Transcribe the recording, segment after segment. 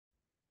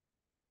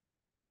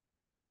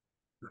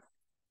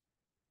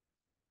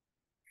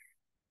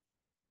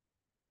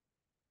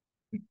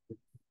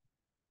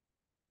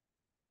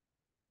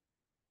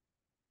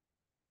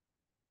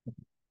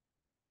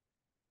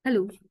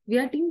Hello, we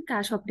are Team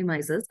Cache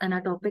Optimizers, and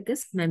our topic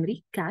is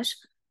memory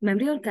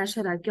or cache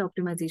hierarchy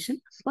optimization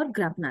for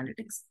graph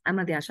analytics. I'm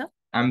Adyasha.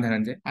 I'm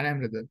Dhananjay. And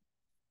I'm Rhythal.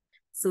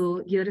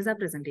 So here is our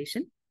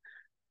presentation.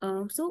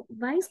 So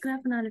why is graph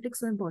analytics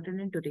so important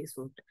in today's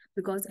world?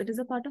 Because it is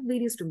a part of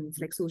various domains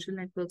like social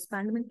networks,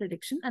 pandemic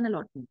prediction, and a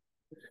lot more.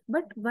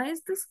 But why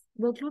is this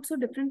workload so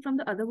different from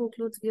the other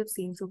workloads we have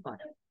seen so far?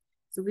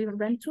 So we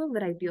went through a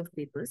variety of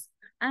papers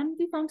and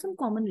we found some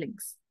common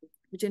links,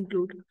 which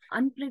include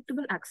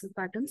unpredictable access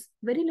patterns,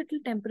 very little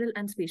temporal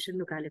and spatial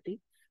locality,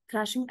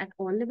 crashing at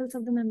all levels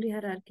of the memory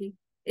hierarchy.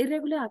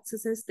 Irregular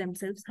accesses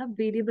themselves have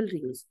variable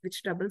reuse,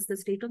 which troubles the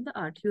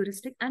state-of-the-art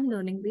heuristic and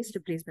learning-based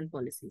replacement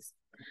policies.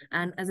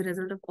 And as a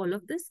result of all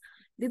of this,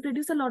 they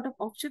produce a lot of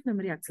off-chip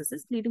memory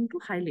accesses, leading to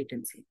high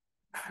latency.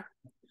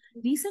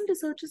 Recent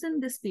researchers in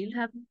this field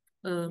have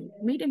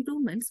made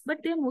improvements, but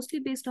they are mostly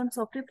based on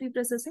software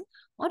preprocessing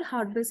or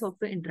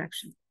hardware-software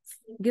interaction.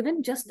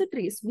 Given just the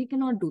trace, we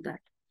cannot do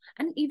that.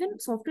 And even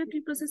software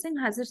preprocessing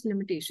has its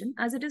limitation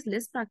as it is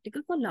less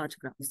practical for large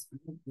graphs.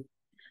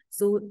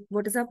 So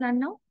what is our plan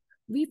now?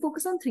 We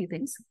focus on three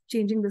things: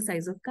 changing the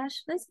size of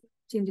cache size,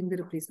 changing the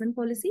replacement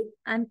policy,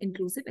 and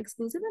inclusive,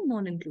 exclusive, and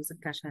non-inclusive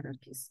cache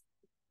hierarchies.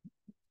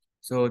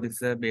 So this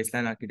is a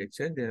baseline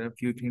architecture. There are a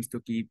few things to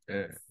keep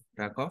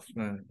track of.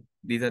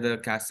 These are the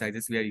cache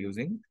sizes we are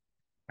using,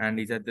 and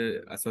these are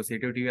the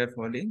associativity we are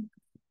following.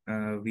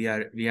 We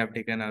have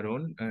taken our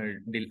own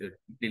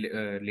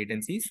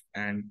latencies,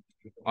 and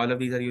all of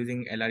these are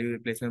using LRU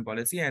replacement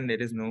policy, and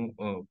there is no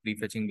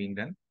prefetching being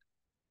done.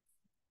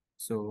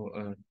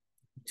 So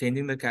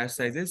changing the cache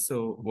sizes.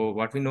 So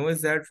what we know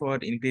is that for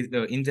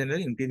in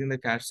general, increasing the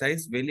cache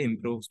size will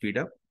improve speed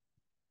up,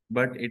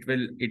 but it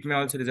may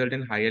also result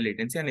in higher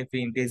latency, and if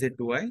we increase it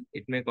too high,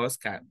 it may cause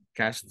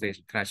cache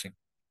crashing.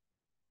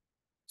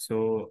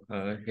 So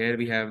here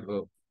we have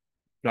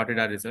plotted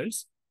our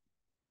results.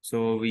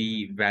 So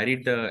we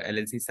varied the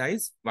LLC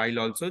size while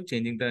also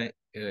changing the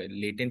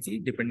latency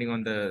depending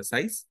on the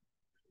size.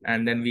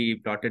 And then we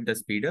plotted the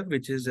speed up,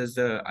 which is just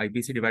the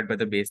IPC divided by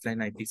the baseline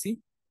IPC.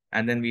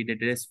 And then we did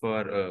this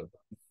for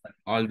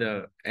all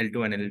the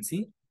L2 and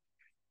LLC.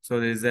 So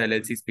this is the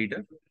LLC speed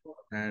up,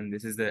 and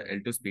this is the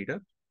L2 speed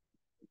up.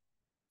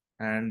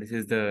 And this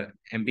is the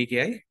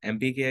MPKI.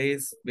 MPKI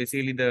is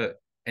basically the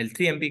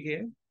L3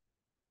 MPKI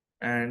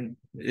and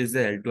is the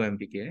L2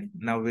 MPKI.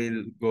 Now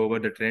we'll go over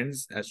the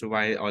trends as to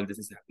why all this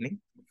is happening.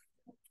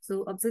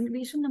 So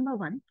observation number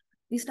one,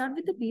 we start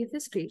with the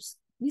BFS trace.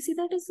 We see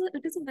that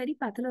it is a very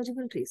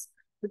pathological trace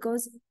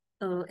because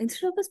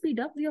instead of a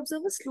speed up, we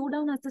observe a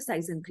slowdown as the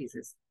size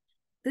increases.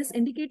 This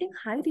indicating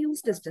high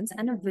reuse distance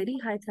and a very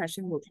high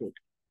thrashing workload,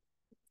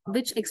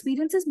 which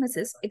experiences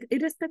misses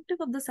irrespective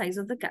of the size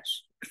of the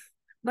cache.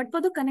 But for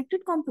the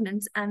connected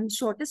components and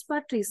shortest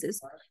path traces,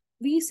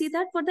 we see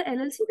that for the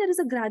LLC, there is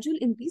a gradual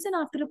increase, and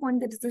after a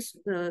point, there is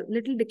a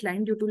little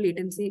decline due to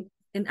latency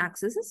in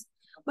accesses.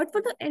 But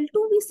for the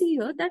L2, we see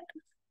here that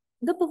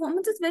the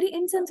performance is very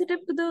insensitive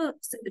to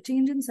the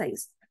change in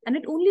size, and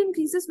it only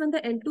increases when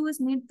the L2 is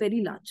made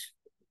very large.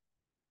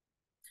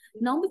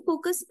 Now we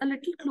focus a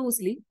little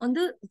closely on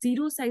the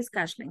zero size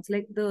cache lines,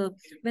 like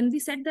when we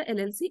set the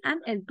LLC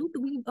and L2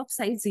 to be of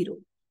size 0.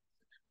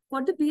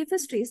 For the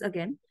BFS trace,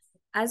 again,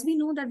 as we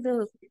know that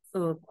the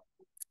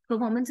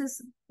performance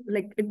is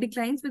like it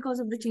declines because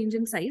of the change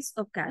in size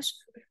of cache.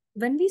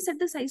 When we set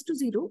the size to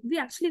 0, we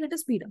actually get a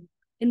speed up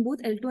in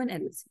both L2 and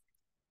LLC.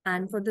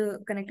 And for the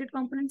connected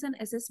components and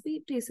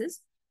SSP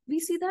traces, we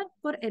see that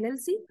for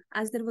LLC,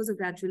 as there was a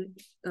gradual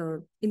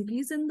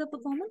increase in the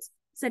performance,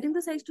 setting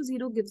the size to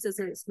 0 gives us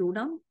a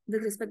slowdown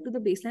with respect to the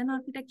baseline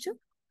architecture.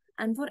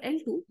 And for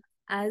L2,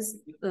 as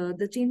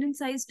the change in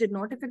size did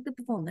not affect the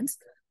performance,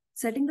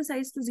 setting the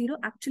size to 0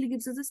 actually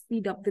gives us a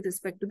speed up with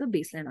respect to the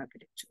baseline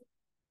architecture.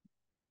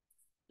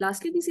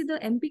 Lastly, we see the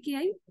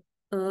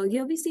MPKI.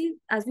 Here we see,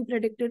 as we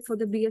predicted for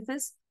the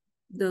BFS,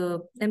 the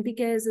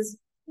MPKI is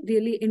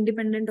really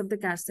independent of the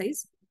cache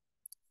size.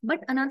 But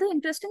another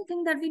interesting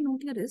thing that we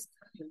note here is,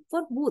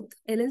 for both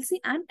LLC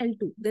and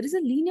L2, there is a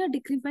linear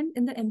decrement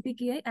in the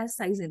MPKI as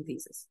size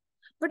increases.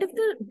 But if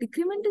the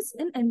decrement is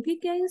in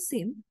MPKI is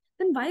same,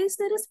 then why is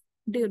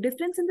there a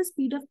difference in the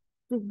speed of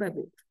proof by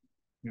both?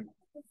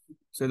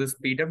 So the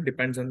speed up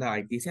depends on the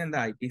IPC, and the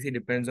IPC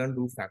depends on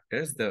two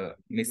factors: the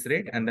miss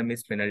rate and the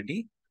miss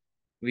penalty.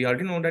 We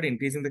already know that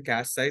increasing the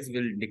cache size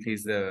will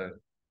decrease the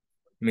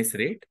miss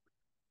rate,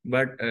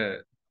 but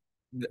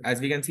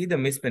as we can see, the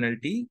miss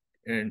penalty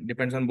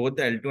depends on both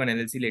the L2 and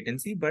LLC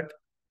latency, but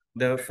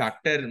the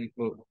factor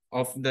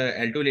of the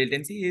L2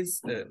 latency is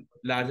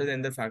larger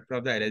than the factor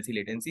of the LLC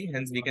latency.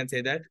 Hence, we can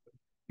say that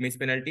miss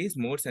penalty is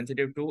more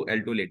sensitive to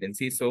L2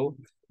 latency. So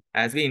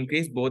as we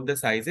increase both the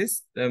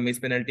sizes, the miss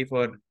penalty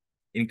for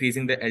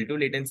increasing the L2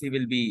 latency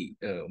will be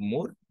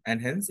more,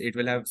 and hence it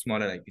will have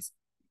smaller IPC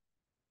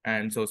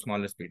and so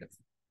smaller speed up.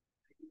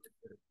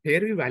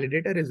 Here we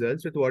validate our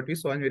results with what we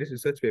saw in various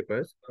research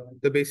papers.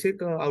 The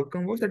basic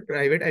outcome was that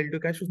private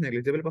L2 cache shows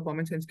negligible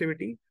performance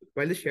sensitivity,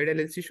 while the shared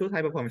LLC shows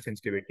high performance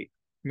sensitivity.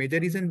 Major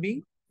reason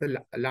being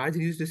the large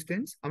reuse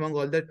distance among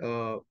all the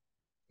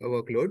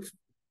workloads,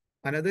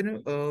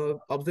 Another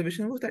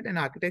observation was that an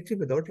architecture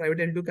without private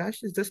L2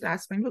 cache is just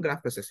as fine for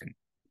graph processing.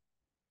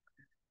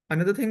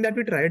 Another thing that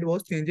we tried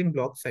was changing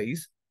block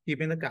size,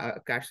 keeping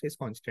the cache size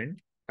constant.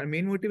 Our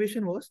main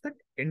motivation was that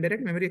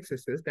indirect memory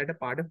accesses that are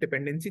part of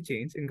dependency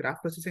chains in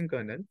graph processing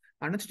kernel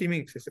are not streaming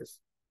accesses.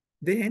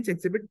 They hence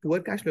exhibit poor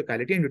cache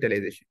locality and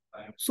utilization.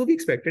 So we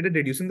expected that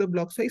reducing the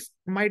block size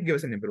might give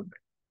us an improvement.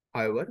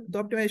 However,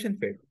 the optimization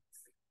failed.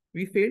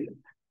 We failed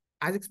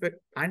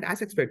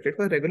as expected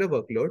for regular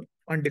workload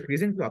on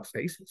decreasing block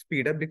size,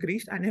 speed up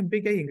decreased and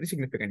MPK increased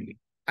significantly,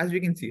 as we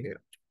can see here.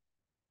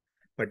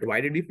 But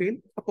why did we fail?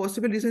 A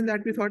possible reason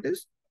that we thought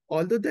is,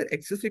 although the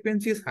access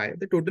frequency is high,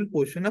 the total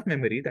portion of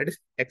memory that is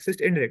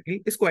accessed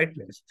indirectly is quite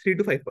less, 3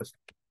 to 5%.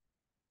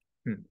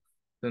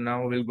 So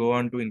now we'll go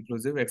on to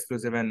inclusive,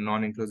 exclusive, and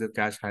non-inclusive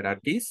cache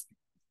hierarchies.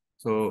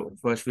 So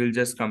first we'll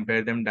just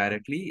compare them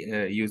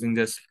directly using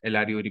just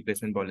LRU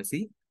replacement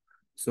policy.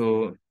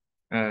 So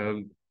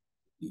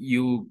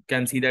you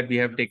can see that we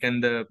have taken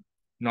the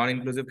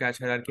non-inclusive cache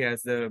hierarchy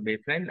as the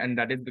baseline, and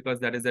that is because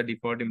that is the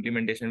default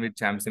implementation which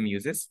ChampSim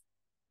uses.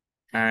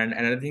 And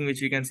another thing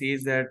which we can see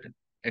is that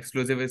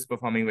exclusive is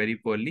performing very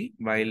poorly,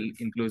 while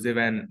inclusive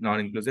and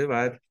non-inclusive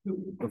are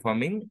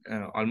performing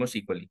almost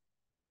equally.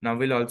 Now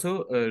we'll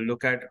also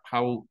look at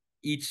how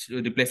each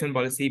replacement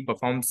policy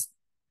performs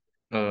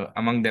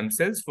among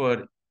themselves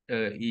for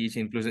each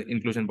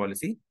inclusion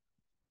policy.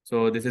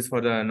 So this is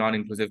for the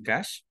non-inclusive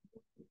cache.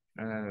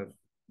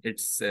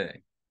 It's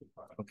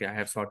okay. I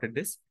have sorted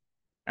this,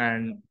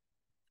 and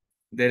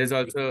there is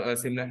also a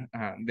similar.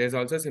 There's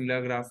also a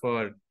similar graph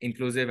for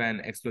inclusive and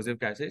exclusive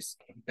caches,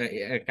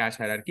 cache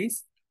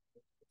hierarchies.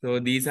 So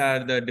these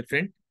are the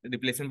different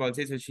replacement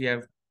policies which we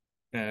have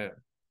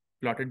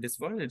plotted this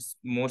for. It's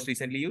most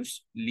recently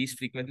used, least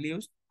frequently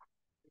used,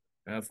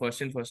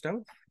 first in, first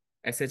out,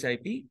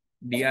 SHIP,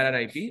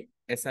 DRRIP,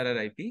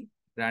 SRRIP,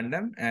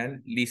 random,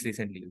 and least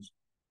recently used.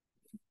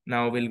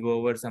 Now we'll go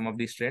over some of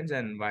these trends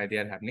and why they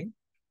are happening.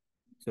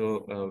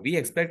 So we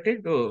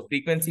expected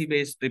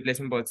frequency-based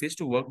replacement policies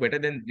to work better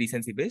than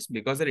recency-based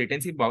because the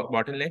latency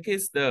bottleneck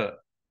is the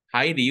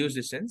high reuse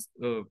distance,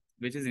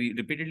 which is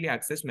repeatedly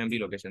accessed memory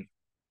location.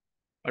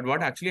 But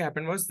what actually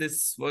happened was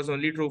this was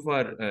only true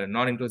for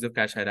non-inclusive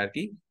cache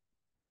hierarchy.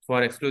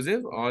 For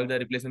exclusive, all the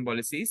replacement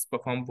policies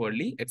perform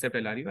poorly except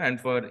LRU, and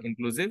for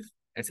inclusive,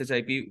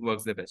 SHIP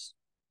works the best.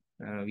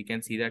 We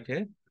can see that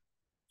here.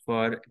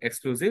 For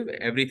exclusive,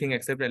 everything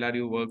except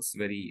LRU works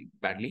very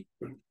badly.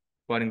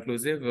 For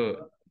inclusive,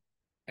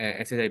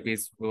 SHIP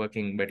is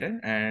working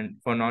better, and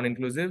for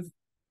non-inclusive,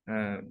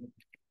 so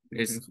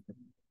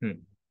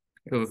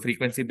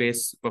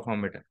frequency-based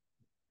perform better.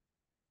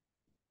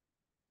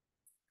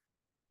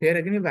 Here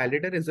again, we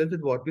validate results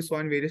with what we saw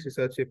in various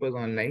research papers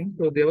online.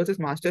 So there was this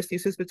master's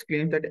thesis which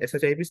claimed that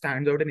SHIP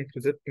stands out in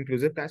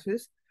inclusive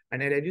caches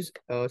and LRU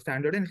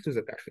stands out in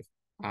exclusive caches.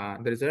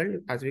 The result,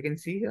 as we can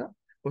see here,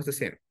 was the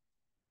same.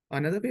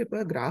 Another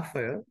paper,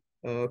 GraphFire,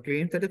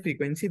 claims that the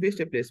frequency-based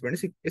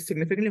replacement is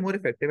significantly more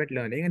effective at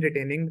learning and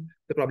retaining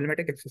the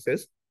problematic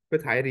accesses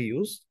with high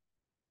reuse.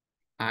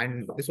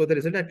 And this was the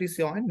result that we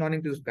saw in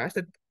non-inclusive cache,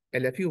 that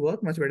LFU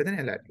work much better than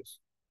LRUs.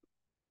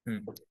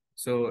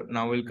 So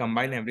now we'll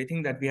combine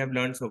everything that we have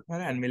learned so far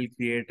and we'll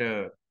create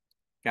a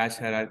cache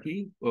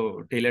hierarchy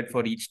tailored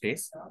for each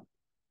case.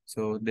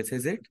 So this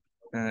is it.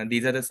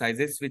 These are the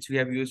sizes which we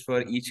have used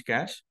for each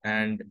cache,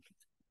 and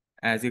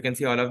as you can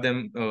see, all of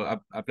them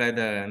apply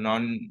the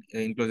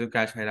non-inclusive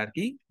cache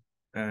hierarchy.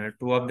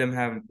 Two of them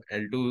have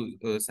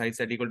L2 size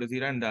set equal to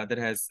 0 and the other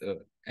has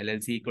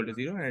LLC equal to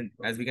 0. And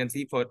as we can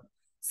see, for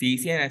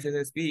CEC and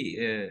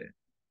SSSP,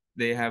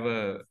 they have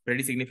a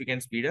pretty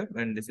significant speed up,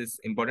 and this is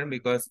important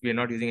because we are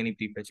not using any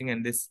prefetching,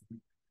 and this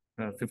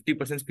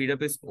 50% speed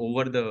up is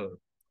over the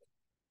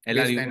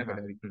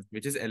LRU,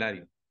 which is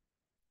LRU,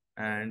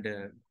 and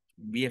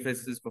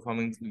BFS is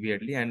performing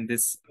weirdly, and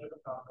this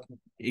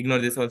ignore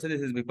this also.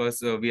 This is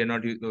because we are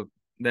not the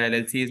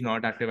LLC is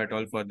not active at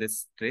all for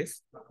this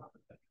trace.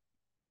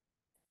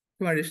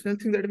 Some additional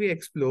thing that we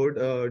explored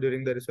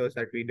during the research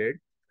that we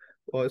did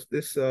was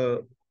this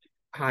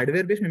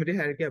hardware-based memory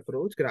hierarchy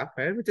approach,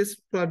 GraphFire, which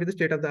is probably the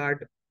state of the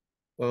art,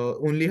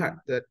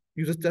 that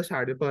uses just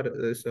hardware for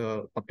this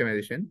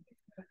optimization.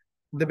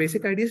 The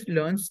basic idea is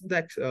learns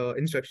the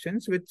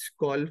instructions which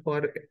call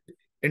for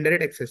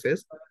indirect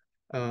accesses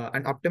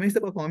and optimize the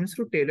performance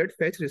through tailored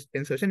fetch,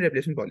 insertion, and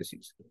replacement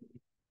policies.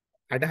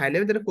 At a high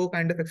level, there are 4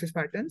 kinds of access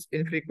patterns: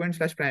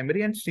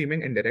 infrequent/primary and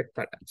streaming indirect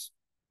patterns.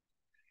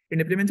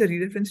 It implements a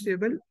re-reference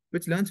table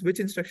which learns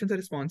which instructions are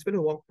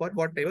responsible for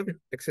what type of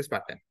access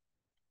pattern,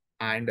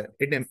 and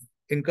it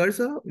incurs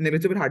a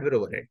negligible hardware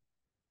overhead.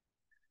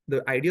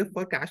 The idea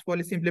for cache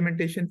policy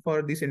implementation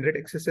for these indirect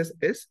accesses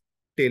is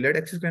tailored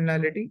access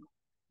granularity,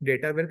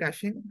 data-aware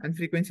caching, and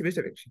frequency-based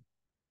eviction.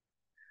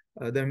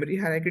 The memory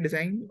hierarchy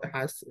design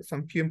has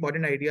some few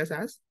important ideas,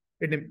 as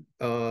it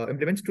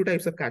implements 2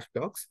 types of cache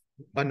blocks: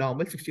 a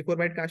normal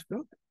 64-byte cache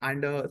block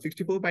and a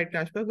 64-byte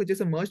cache block, which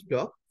is a merged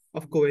block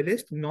of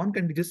coalesced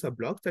non-contiguous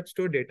subblocks that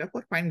store data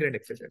for fine-grained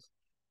accesses.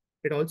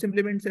 It also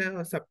implements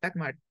a subtac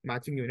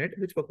matching unit,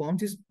 which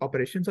performs these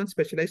operations on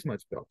specialized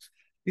merge blocks.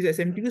 These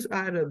SMTs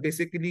are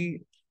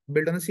basically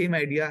built on the same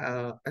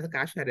idea as a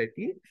cache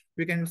hierarchy.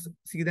 We can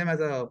see them as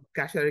a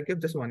cache hierarchy of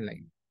just one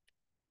line.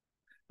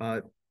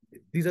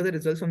 These are the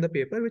results from the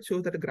paper, which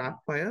shows that a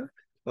GraphFire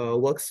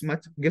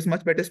gives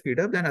much better speed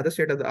up than other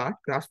state-of-the-art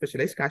graph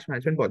specialized cache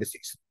management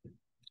policies.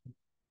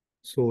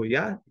 So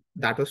yeah,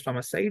 that was from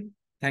our side.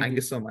 Thank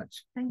you so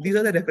much. These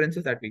are the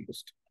references that we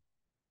used.